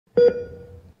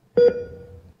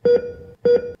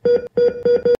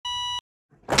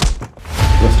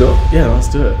Yeah, let's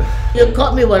do it. You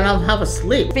caught me when I'm half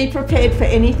asleep. Be prepared for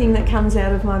anything that comes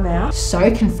out of my mouth. So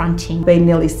confronting. Being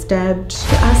nearly stabbed.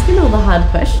 Asking all the hard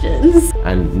questions.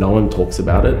 And no one talks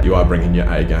about it. You are bringing your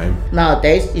A game.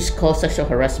 Nowadays, it's called sexual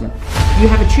harassment. You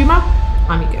have a tumour,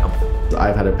 I'm your girl.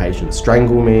 I've had a patient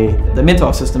strangle me. The mental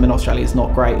health system in Australia is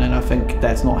not great, and I think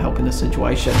that's not helping the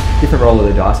situation. Different roll of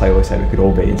the dice, I always say we could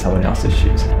all be in someone else's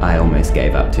shoes. I almost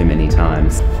gave up too many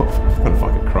times. I'm gonna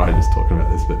fucking cry just talking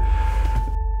about this, but...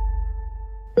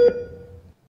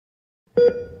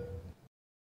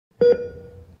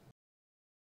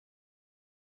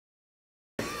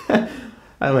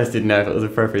 I almost didn't know if it was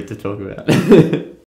appropriate to talk about.